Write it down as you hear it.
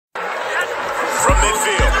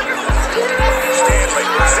midfield. Stanley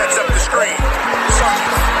sets up the screen.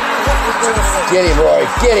 Get him, Roy.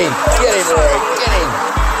 Get him. Get him, Roy. Get him.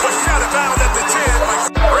 Pushed out of bounds at the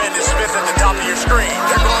 10. Brandon Smith at the top of your screen.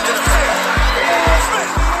 They're going to the 5th.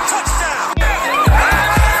 Smith, touchdown. He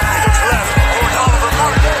looks left. Toward Oliver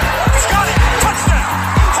Martin. He's got it. Touchdown.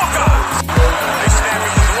 Hawkeyes. They snap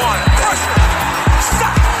it with one. Pressure.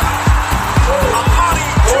 Stop. Amani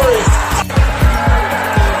George.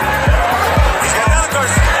 He's got Alec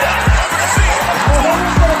Garcia. Over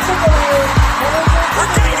the field.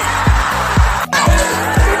 We're gaining.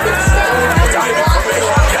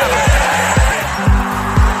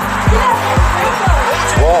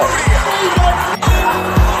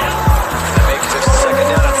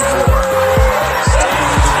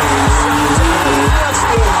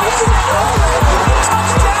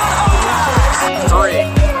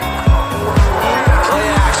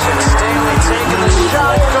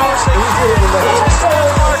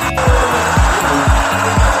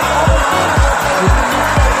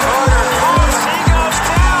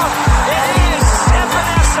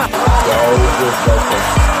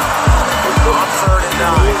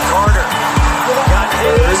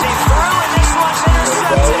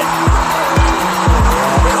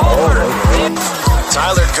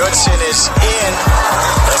 Goodson is in.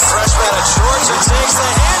 The freshman at Georgia takes the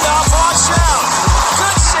handoff. Watch out.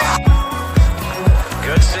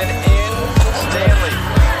 Goodson in. Stanley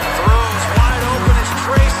throws wide open. It's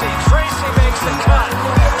Tracy. Tracy makes the cut.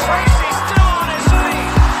 Tracy still on his feet.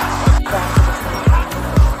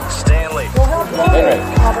 Stanley. Henry.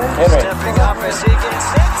 Stepping up as he gets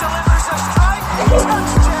hit. Delivers a strike.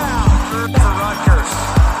 Touchdown for Rutgers.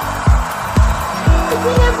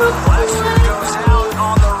 Flasher goes out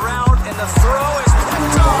on the route, and the throw is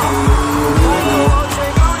picked off. O.J.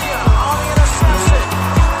 Mudia on the interception.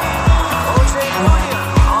 O.J. Mudia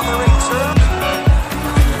on the return.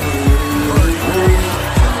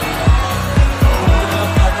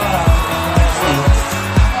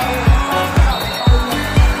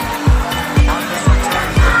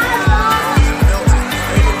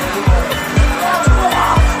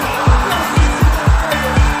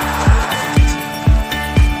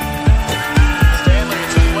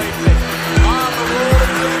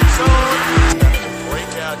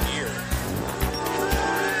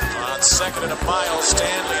 Second and a mile,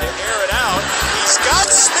 Stanley to air it out. He's got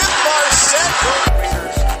Smith Marset.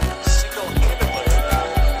 Single-handedly.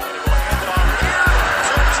 And it will hand it off here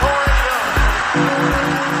to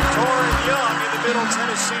Torrin Young in the Middle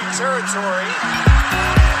Tennessee territory.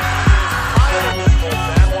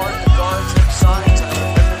 Van Wart, the guards inside to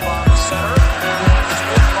Rippenbaum, the center.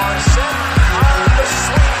 Smith Marset on the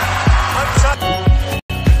sweep.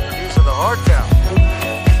 Using the hard count.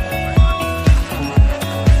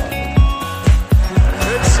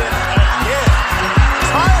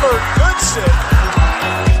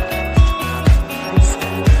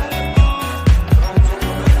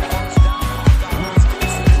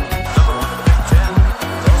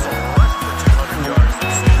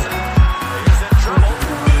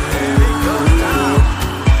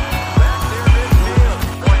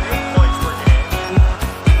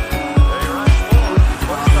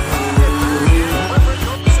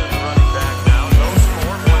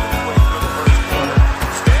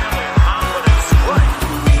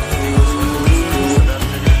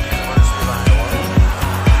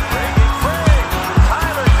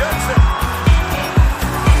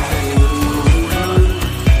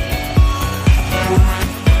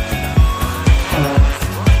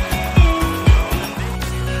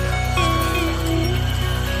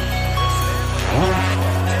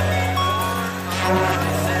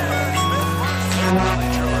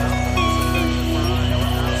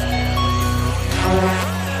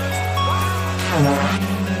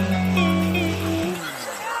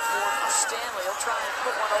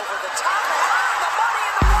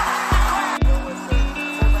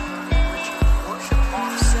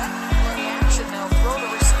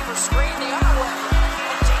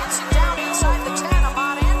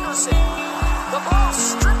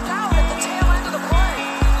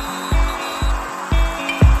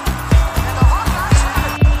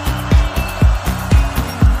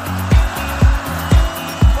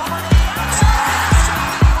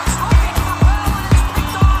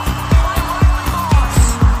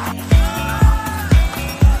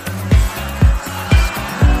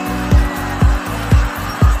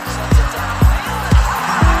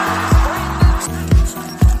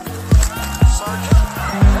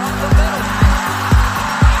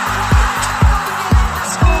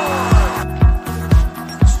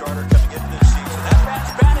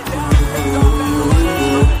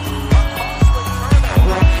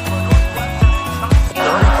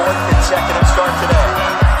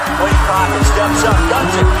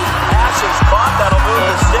 Tracy's caught. That'll move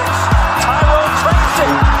to 6. Tyrone Tracy.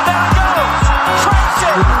 There it goes.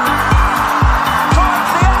 Tracy. Towards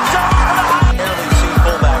the end zone. Rarely seen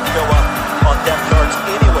fullbacks show up on depth charts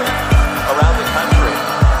anywhere around the country.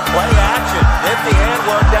 Play action. Nifty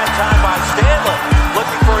handwork that time by Stanley.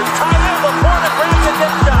 Looking for his tight end. Laporta grabs it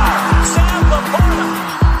this time. Sam Laporta.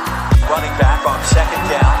 Running back on second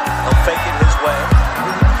down. He'll fake it his way.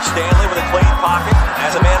 Stanley with a clean pocket.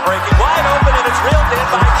 Has a man breaking wide open, and it's reeled in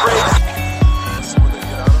by Tracy.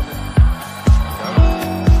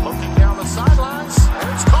 Looking down the sidelines, and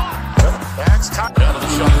it's caught. That's top. Down to the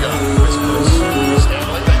shotgun.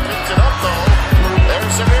 Stanley, they picked it up, though.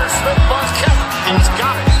 There's Zamir Smith. Buzz Kevin. He's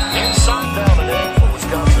got it. Inside down and in for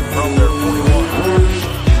Wisconsin from their 41.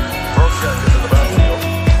 Brochek into the backfield.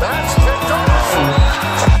 That's picked off.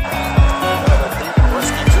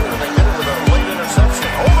 Risky, too. They get it with a late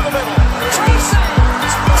interception. Over the middle. Tracy.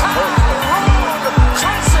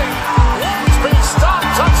 Tracy. Won't be stopped.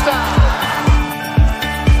 Touchdown.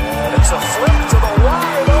 And it's a flip to the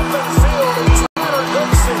wide open field. It's Tanner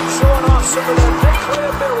Goodson showing off some of their big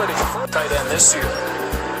playability. Tight end this year.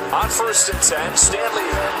 On 1st and 10, Stanley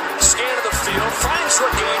scan of the field, finds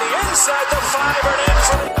Reganey inside the 5 and in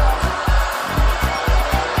for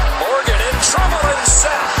Morgan in trouble and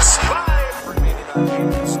sacks. 5 remaining on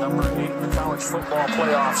number 8 in the college football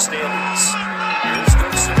playoff standings. Here's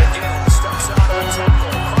Goodson again, steps out of the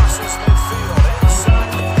tackle, crosses midfield,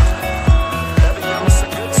 inside. Heavy goes to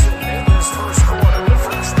Goodson in this first quarter. The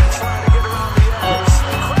freshman trying to get around the edge.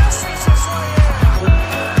 Crosses his way in.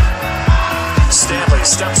 Stanley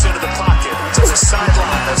steps into the pocket to the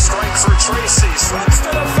sideline. A strike for Tracy. Slips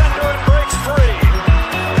the defender and breaks free.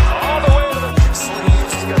 All the way to the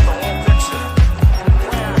sleeves to get the whole picture.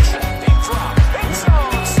 Play action. Deep drop. Big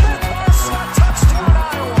zone. Smith Marset. Touchdown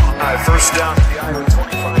Iowa. First down at the Iowa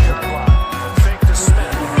 25-yard line. Fake to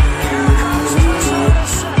Smith. Here comes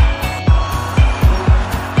Marset.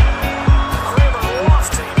 Kramer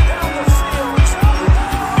lofting down the field.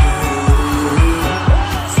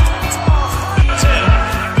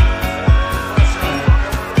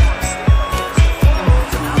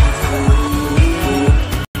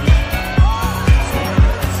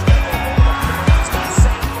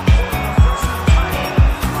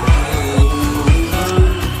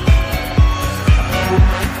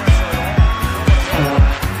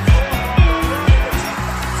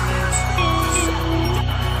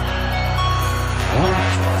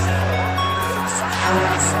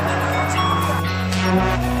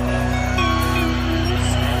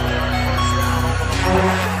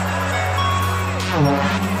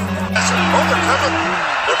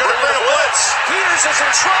 Peters is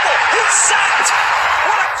in trouble. He's sacked.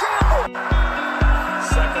 What a gamble.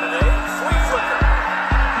 2nd and 8. Flea flicker.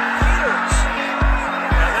 Peters.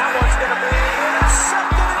 And that one's going to be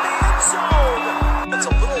intercepted in the end zone. It's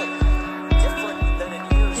a little different than in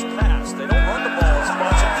years past. They don't run the ball as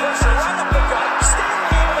much. And pressure right up the gut.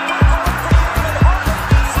 Stanley on the break. And Harden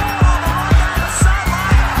throw it on the run down the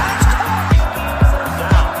sideline. And it's caught. 3rd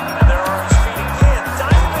down. And there are his feet again.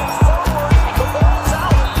 Diving forward. The ball's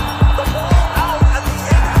out. The ball out at the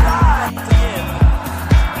end. Again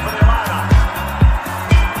for the Illini.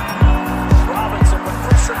 Robinson with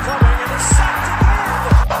pressure coming and is sacked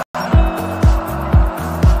again.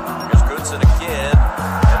 Here's Goodson again.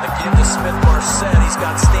 And the give to Smith Marset. He's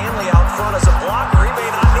got Stanley out front as a blocker. He may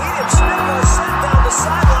not need him. Smith Marset down the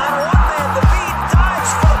sideline. One man to beat.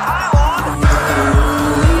 Dives for the pylon.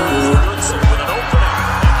 Goodson with an opening.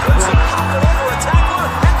 Goodson popped it over a tackler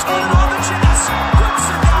and turned it on the Jets.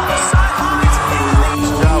 Goodson down the sidelines.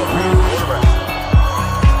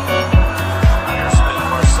 Here's Smith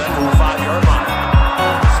Marset from the 5-yard line.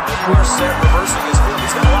 Smith Marset reversing his field.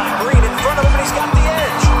 He's got a lot of green in front of him, and he's got the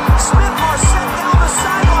edge. Smith Marset down the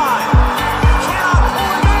sideline. Cannot pull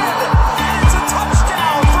him in. And it's a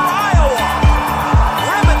touchdown for Iowa.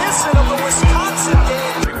 Reminiscent of the Wisconsin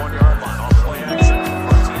game. 31-yard line off play action.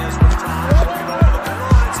 Martinez was trying to pick it over the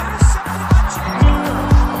middle, and it's intercepted by Turner.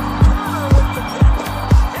 Turner with the pick.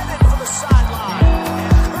 Headed for the sideline.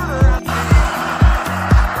 And Turner at the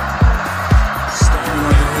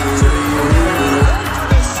Stanley to the after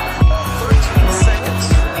this 13 seconds.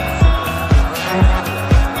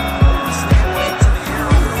 Stanley to the air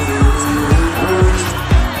on the field.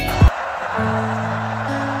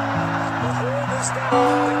 The hold is down.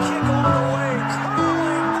 The kick all the way.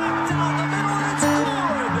 Curling back down the middle, and it's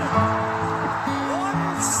good.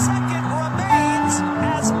 1 second remains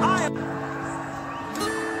as Iowa.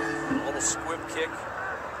 A little squib kick.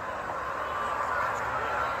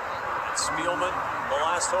 And Spielman, the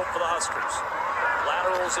last hope for the Huskers.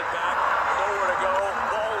 Laterals it back. Nowhere to go.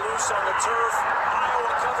 Ball loose on the turf.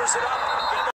 Iowa covers. delivers it up.